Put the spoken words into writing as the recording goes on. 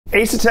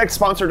Asetek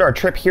sponsored our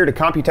trip here to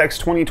Computex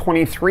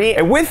 2023,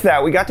 and with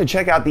that we got to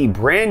check out the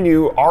brand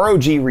new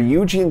ROG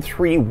Ryujin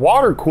 3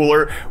 water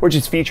cooler, which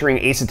is featuring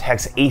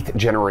Asetek's 8th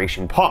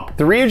generation pump.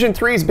 The Ryujin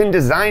 3 has been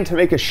designed to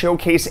make a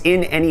showcase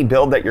in any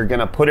build that you're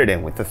gonna put it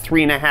in, with the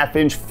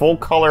 3.5-inch full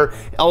color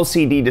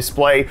LCD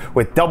display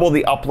with double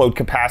the upload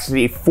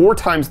capacity, 4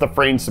 times the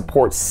frame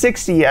support,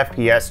 60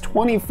 FPS,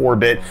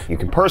 24-bit. You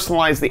can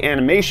personalize the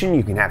animation,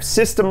 you can have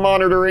system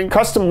monitoring,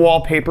 custom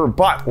wallpaper,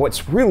 but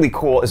what's really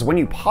cool is when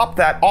you pop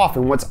that off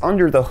and what's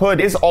under the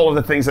hood is all of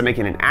the things that make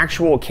it an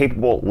actual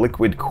capable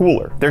liquid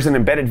cooler. There's an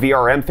embedded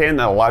VRM fan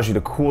that allows you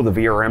to cool the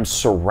VRM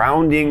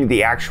surrounding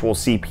the actual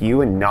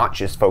CPU and not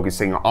just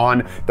focusing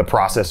on the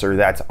processor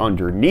that's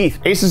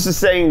underneath. ASUS is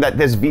saying that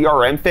this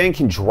VRM fan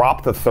can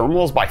drop the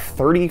thermals by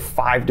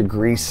 35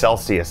 degrees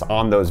Celsius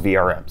on those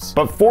VRMs.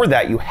 But for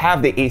that, you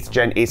have the 8th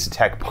gen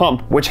Asetek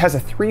pump, which has a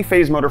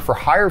 3-phase motor for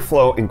higher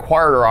flow and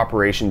quieter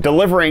operation,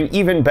 delivering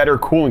even better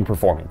cooling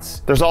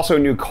performance. There's also a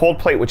new cold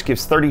plate, which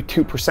gives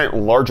 32%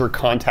 larger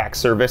contact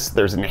surface.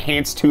 There's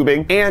enhanced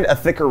tubing and a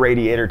thicker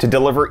radiator to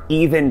deliver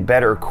even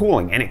better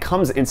cooling, and it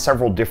comes in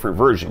several different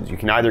versions. You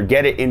can either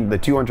get it in the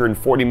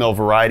 240mm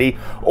variety,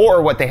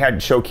 or what they had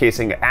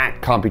showcasing at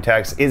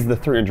Computex is the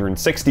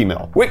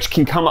 360mm, which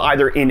can come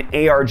either in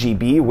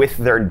ARGB with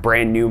their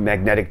brand new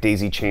magnetic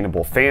daisy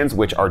chainable fans,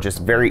 which are just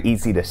very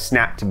easy to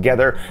snap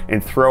together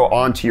and throw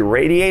onto your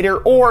radiator,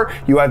 or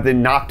you have the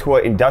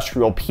Noctua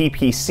industrial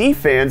PPC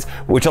fans,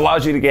 which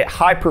allows you to get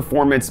high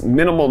performance,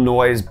 minimal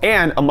noise,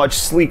 and a much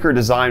sleeker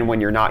design when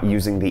you're not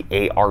using the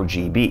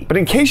ARGB. But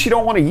in case you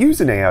don't want to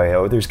use an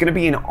AIO, there's going to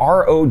be an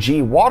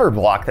ROG Water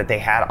Block that they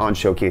had on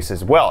showcase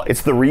as well.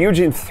 It's the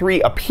Ryujin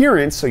 3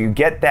 appearance, so you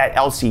get that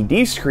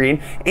LCD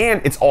screen,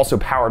 and it's also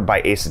powered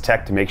by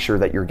Asetek to make sure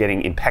that you're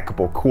getting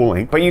impeccable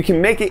cooling. But you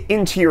can make it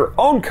into your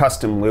own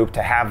custom loop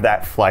to have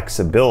that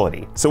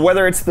flexibility. So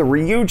whether it's the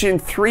Ryujin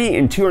 3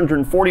 in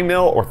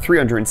 240mm or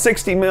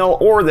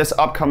 360mm, or this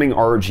upcoming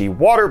ROG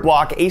Water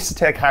Block,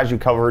 Asetek has you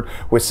covered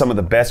with some of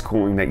the best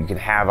cooling that you can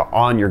have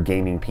on your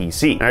gaming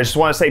PC. And I just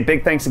want to say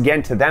big thanks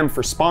again to them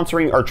for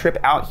sponsoring our trip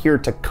out here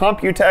to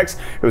Computex.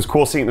 It was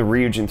cool seeing the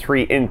Ryujin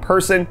 3 in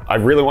person. I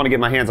really want to get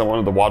my hands on one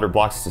of the water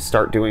blocks to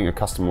start doing a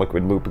custom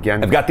liquid loop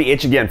again. I've got the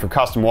itch again for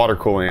custom water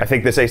cooling. I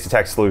think this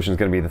Asetek solution is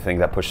going to be the thing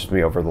that pushes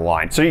me over the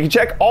line. So you can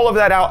check all of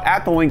that out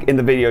at the link in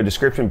the video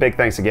description. Big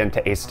thanks again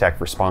to Asetek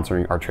for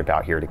sponsoring our trip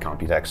out here to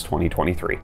Computex 2023.